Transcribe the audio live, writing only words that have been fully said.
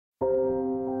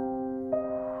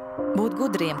Būt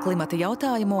gudriem klimata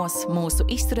jautājumos, mūsu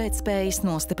izturētspējas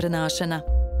nostiprināšana.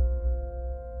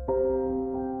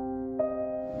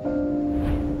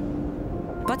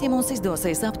 Pat ja mums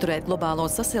izdosies apturēt globālo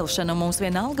sasilšanu, mums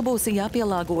vienalga būs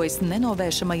jāpielāgojas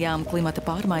nenovēršamajām klimata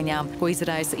pārmaiņām, ko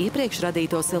izraisa iepriekš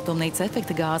radīto siltumnīca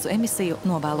efekta gāzu emisiju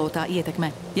novēlotā ietekme.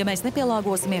 Ja mēs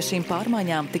nepielāgosimies šīm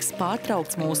pārmaiņām, tiks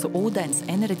pārtraukts mūsu ūdens,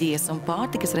 enerģijas un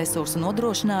pārtikas resursu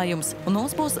nodrošinājums, un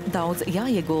mums būs daudz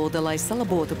jāiegulda, lai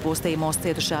salabotu postījumos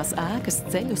cietušās ēkas,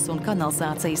 ceļus un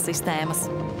kanalizācijas sistēmas.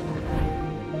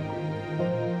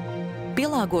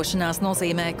 Pielāgošanās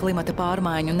nozīmē klimata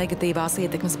pārmaiņu negatīvās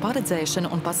ietekmes paredzēšanu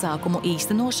un pasākumu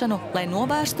īstenošanu, lai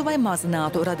novērstu vai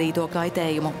mazinātu radīto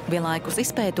kaitējumu, vienlaikus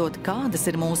izpētot, kādas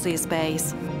ir mūsu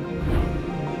iespējas.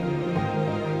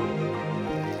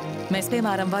 Mēs,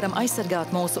 piemēram, varam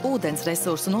aizsargāt mūsu ūdens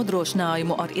resursu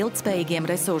nodrošinājumu ar ilgtspējīgiem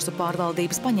resursu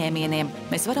pārvaldības paņēmieniem.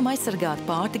 Mēs varam aizsargāt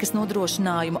pārtikas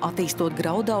nodrošinājumu, attīstot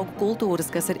graudaugu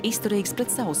kultūras, kas ir izturīgas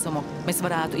pret sausumu. Mēs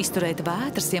varētu izturēt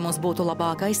vētras, ja mums būtu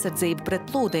labāka aizsardzība pret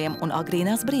plūdiem un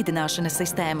agrīnās brīdināšanas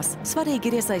sistēmas.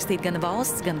 Svarīgi ir iesaistīt gan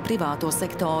valsts, gan privāto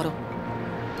sektoru.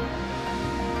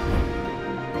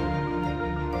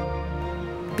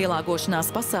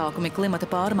 Pielāgošanās pasākumi klimata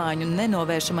pārmaiņu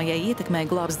nenovēršamajai ietekmei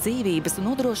glābs dzīvības un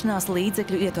nodrošinās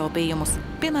līdzekļu ietaupījumus.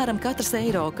 Piemēram, katrs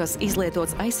eiro, kas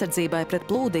izlietots aizsardzībai pret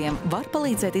plūdiem, var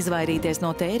palīdzēt izvairīties no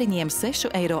tēriņiem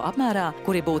 6 eiro apmērā,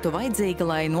 kuri būtu vajadzīgi,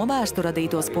 lai novērstu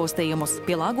radītos postījumus.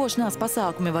 Pielāgošanās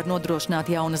pasākumi var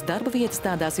nodrošināt jaunas darba vietas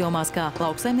tādās jomās kā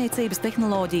lauksaimniecības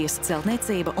tehnoloģijas,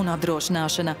 celtniecība un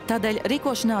apdrošināšana. Tādēļ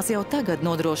rīkošanās jau tagad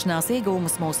nodrošinās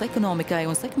ieguvumus mūsu ekonomikai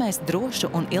un sekmēs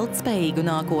drošu un ilgtspējīgu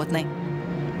nākotni.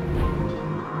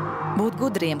 Būt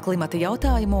gudriem klimata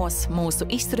jautājumos, mūsu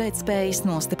izturētspējas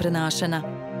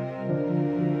nostiprināšana.